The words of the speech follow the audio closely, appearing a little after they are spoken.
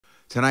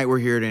Tonight we're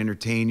here to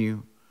entertain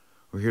you.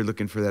 We're here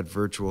looking for that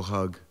virtual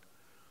hug.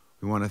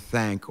 We want to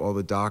thank all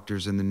the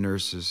doctors and the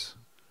nurses,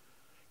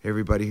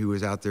 everybody who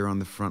is out there on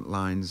the front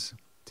lines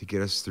to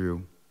get us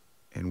through,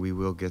 and we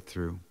will get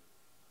through.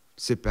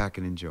 Sit back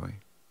and enjoy.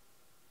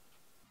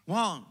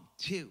 1,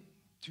 2,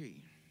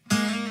 3.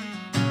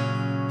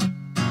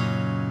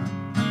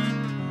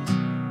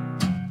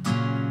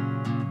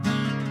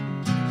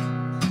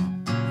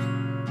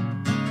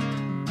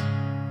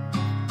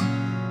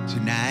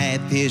 Tonight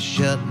they're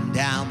shutting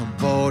down the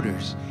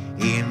borders,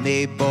 and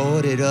they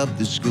boarded up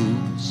the schools.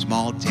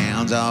 Small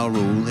towns are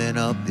rolling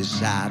up the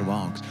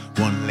sidewalks.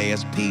 One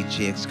last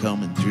paycheck's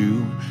coming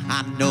through.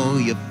 I know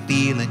you're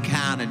feeling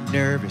kind of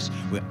nervous.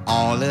 We're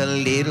all a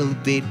little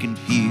bit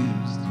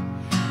confused.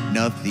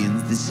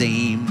 Nothing's the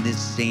same,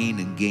 this ain't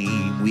a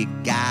game. We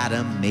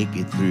gotta make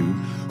it through.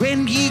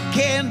 When you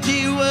can't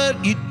do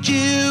what you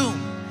do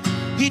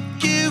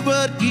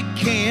what you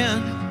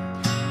can.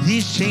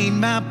 This ain't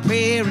my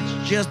prayer,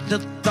 it's just a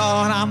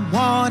thought I'm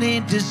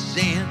wanting to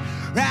send.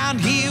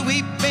 Round here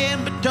we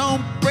bend but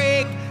don't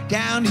break.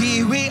 Down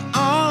here we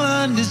all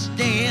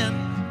understand.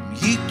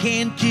 You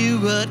can't do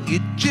what you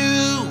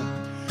do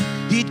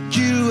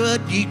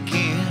what you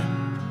can.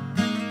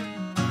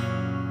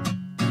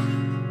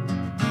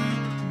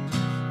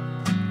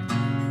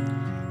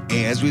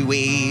 As we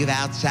wave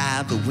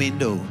outside the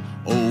window,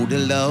 older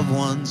loved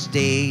ones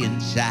stay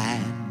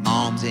inside.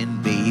 Moms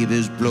and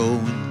babies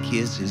blowing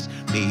kisses,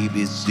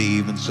 maybe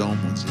saving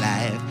someone's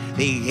life.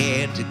 They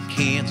had to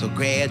cancel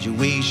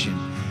graduation.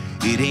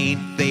 It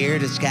ain't fair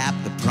to skip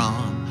the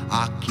prom.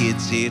 Our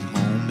kids at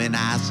home in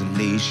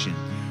isolation.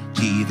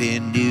 TV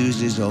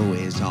news is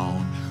always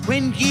on.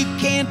 When you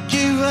can't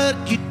do what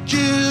you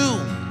do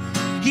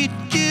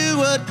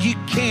what you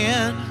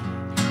can.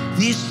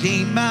 This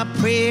ain't my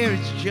prayer,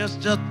 it's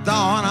just a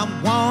thought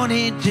I'm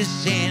wanting to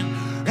send.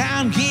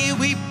 Round here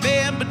we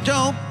bend but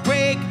don't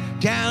break.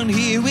 Down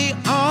here we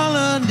all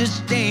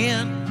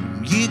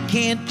understand. You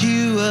can't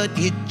do what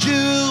you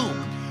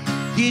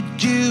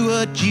do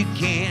what you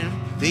can.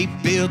 They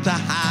built a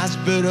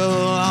hospital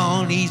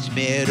on East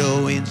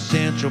Meadow in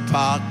Central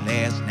Park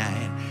last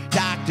night.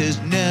 Doctors,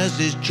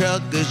 nurses,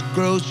 truckers,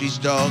 grocery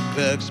store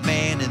clerks,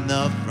 man in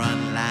the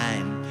front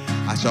line.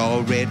 I saw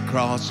a Red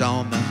Cross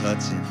on the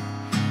Hudson.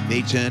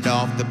 They turned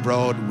off the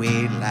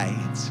Broadway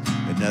lights.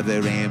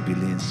 Another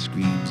ambulance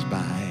screams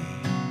by.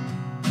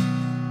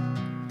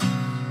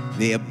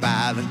 There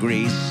by the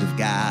grace of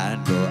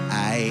God go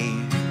I.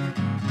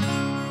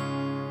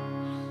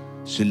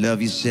 So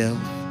love yourself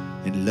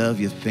and love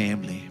your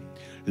family.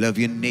 Love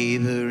your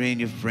neighbor and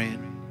your friend.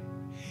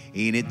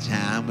 Ain't it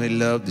time we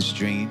love the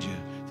stranger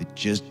that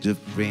just a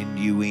friend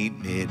you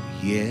ain't met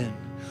yet?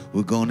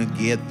 We're gonna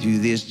get through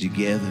this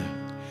together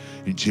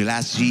until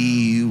I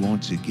see you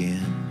once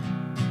again.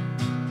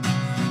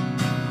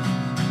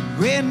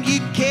 When you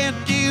can't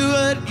do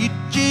what you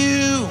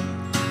do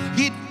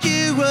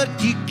what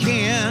you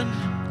can.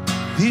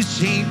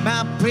 This ain't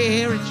my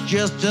prayer, it's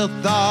just a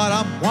thought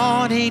I'm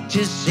wanting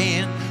to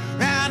send.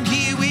 Round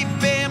here we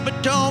bend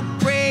but don't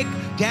break.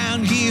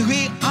 Down here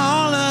we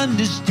all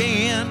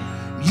understand.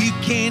 You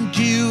can't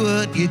do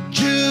what you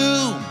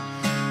do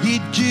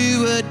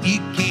what you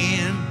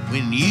can.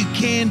 When you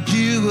can't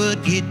do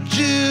what you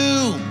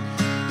do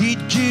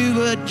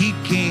what you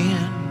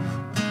can.